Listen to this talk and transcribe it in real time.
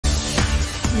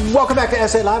Welcome back to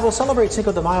SA Live. We'll celebrate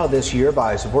Cinco de Mayo this year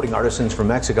by supporting artisans from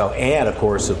Mexico and, of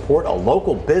course, support a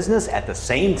local business at the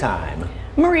same time.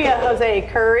 Maria Jose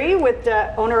Curry, with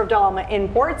the owner of Alma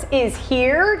Imports, is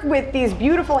here with these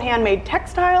beautiful handmade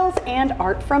textiles and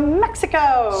art from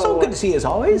Mexico. So good to see you as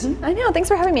always. I know. Thanks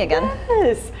for having me again.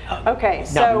 Yes. Okay.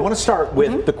 Now, we want to start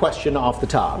with the question off the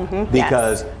top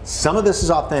because some of this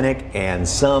is authentic and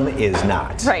some is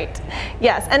not. Right.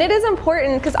 Yes. And it is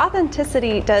important because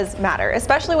authenticity does matter,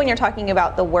 especially when you're talking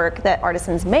about the work that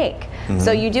artisans make.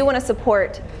 So you do want to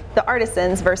support the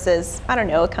artisans versus, I don't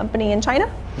know, a company in China.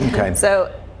 Okay.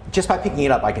 So just by picking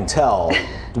it up, I can tell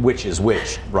which is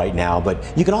which right now, but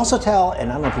you can also tell, and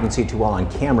I don't know if you can see it too well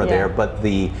on camera there, but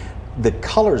the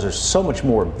colors are so much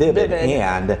more vivid.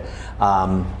 And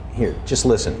here, just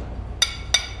listen.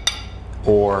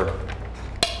 Or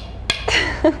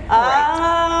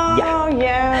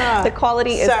yeah. The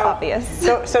quality is obvious.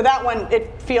 So that one,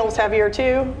 it feels heavier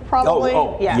too, probably?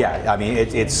 Yeah. I mean,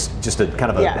 it's just a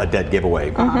kind of a dead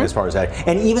giveaway as far as that.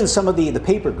 And even some of the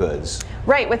paper goods.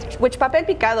 Right, which papel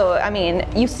picado, I mean,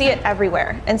 you see it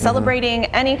everywhere. And celebrating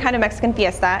any kind of Mexican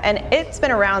fiesta, and it's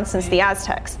been around since the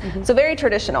Aztecs. So very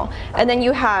traditional. And then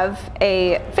you have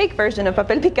a fake version of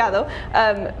papel picado,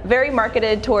 very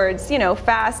marketed towards, you know,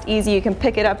 fast, easy, you can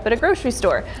pick it up at a grocery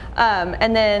store.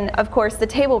 And then, of course, the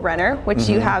table runner, which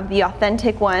you have the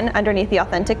authentic one underneath the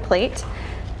authentic plate.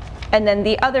 And then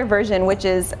the other version, which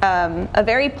is a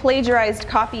very plagiarized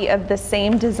copy of the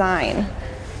same design.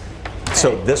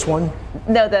 So this one?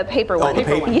 No, the paper one. The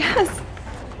paper one. Yes.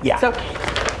 Yeah. So,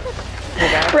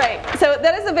 right. So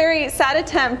that is a very sad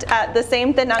attempt at the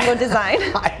same Tenango design.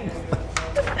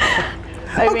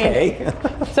 I mean,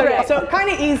 so kind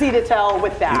of easy to tell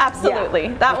with that. Absolutely.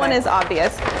 That one is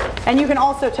obvious. And you can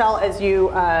also tell, as you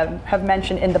have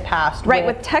mentioned in the past. Right,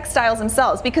 with textiles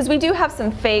themselves, because we do have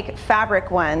some fake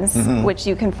fabric ones, which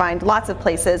you can find lots of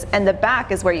places, and the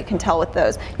back is where you can tell with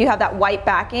those. You have that white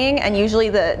backing, and usually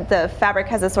the fabric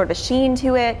has a sort of a sheen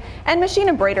to it, and machine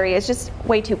embroidery is just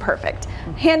way too perfect.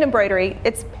 Hand embroidery,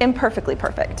 it's imperfectly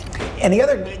perfect. And the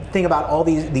other thing about all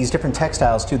these different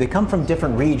textiles too, they come from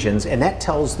different regions, and that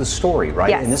tells the story,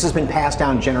 right? Yes. And this has been passed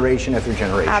down generation after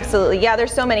generation. Absolutely, yeah,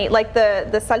 there's so many. Like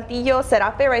the Saltillo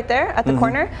serape right there at the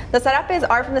corner. The serapes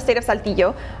are from the state of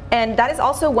Saltillo, and that is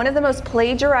also one of the most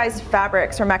plagiarized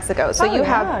fabrics from Mexico. So you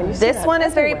have this one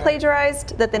is very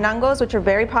plagiarized, the tenangos, which are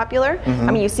very popular.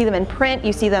 I mean, you see them in print,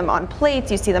 you see them on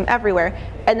plates, you see them everywhere.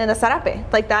 And then the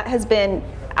serape, like that has been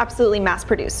absolutely mass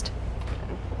produced.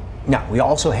 Now, we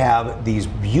also have these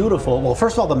beautiful, well,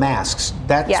 first of all, the masks.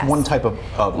 That's one type of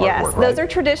artwork, right? Those are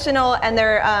traditional, and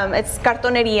they're, it's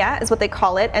cartoneria is what they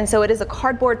call it, and so it is a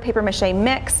cardboard paper mache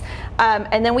mix.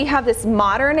 And then we have this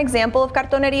modern example of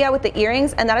cartoneria with the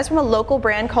earrings, and that is from a local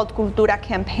brand called Cultura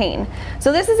Campaign.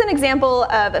 So this is an example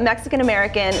of a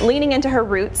Mexican-American leaning into her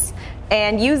roots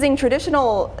and using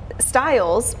traditional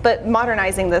styles, but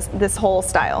modernizing this whole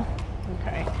style.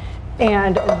 Okay.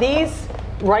 And these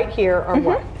right here are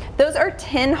what? Those are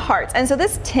tin hearts, and so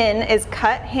this tin is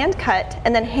cut, hand cut,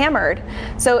 and then hammered.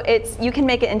 So you can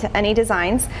make it into any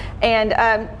designs.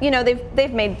 And you know,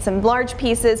 they've made some large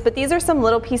pieces, but these are some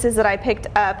little pieces that I picked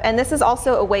up. And this is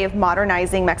also a way of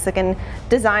modernizing Mexican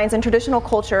designs and traditional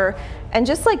culture, and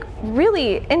just like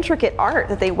really intricate art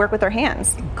that they work with their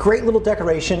hands. Great little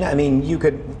decoration. I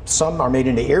mean, some are made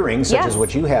into earrings, such as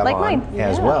what you have like on mine.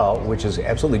 as well, which is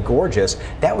absolutely gorgeous.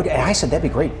 I said that'd be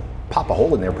great. Pop a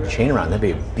hole in there, put a chain around. That'd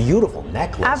be a beautiful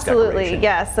necklace. Absolutely, decoration.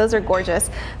 yes, those are gorgeous.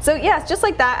 So yes, just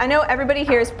like that, I know everybody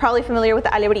here is probably familiar with the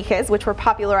alebrijes, which were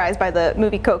popularized by the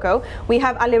movie Coco. We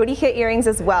have alebrije earrings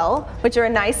as well, which are a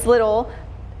nice little,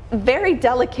 very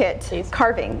delicate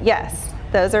carving. Yes,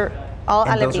 those are all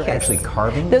alebrijes. Those are actually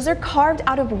carvings? Those are carved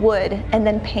out of wood and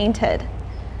then painted.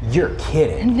 You're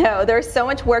kidding. No, there's so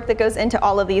much work that goes into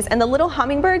all of these. And the little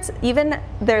hummingbirds, even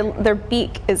their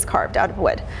beak is carved out of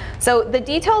wood. So the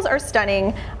details are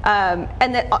stunning.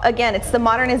 And again, it's the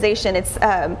modernization. It's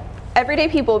everyday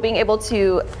people being able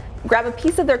to grab a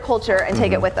piece of their culture and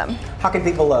take it with them. How can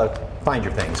people find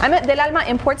your things? I'm at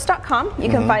delalmaimports.com. You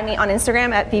can find me on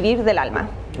Instagram at Vivir del Alma.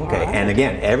 Okay, and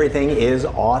again, everything is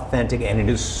authentic and it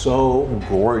is so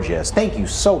gorgeous. Thank you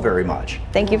so very much.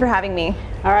 Thank you for having me.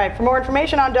 All right, for more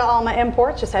information on Alma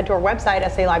Imports, just head to our website,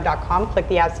 salive.com, click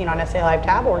the As Seen on SA Live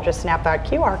tab, or just snap that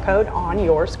QR code on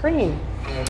your screen.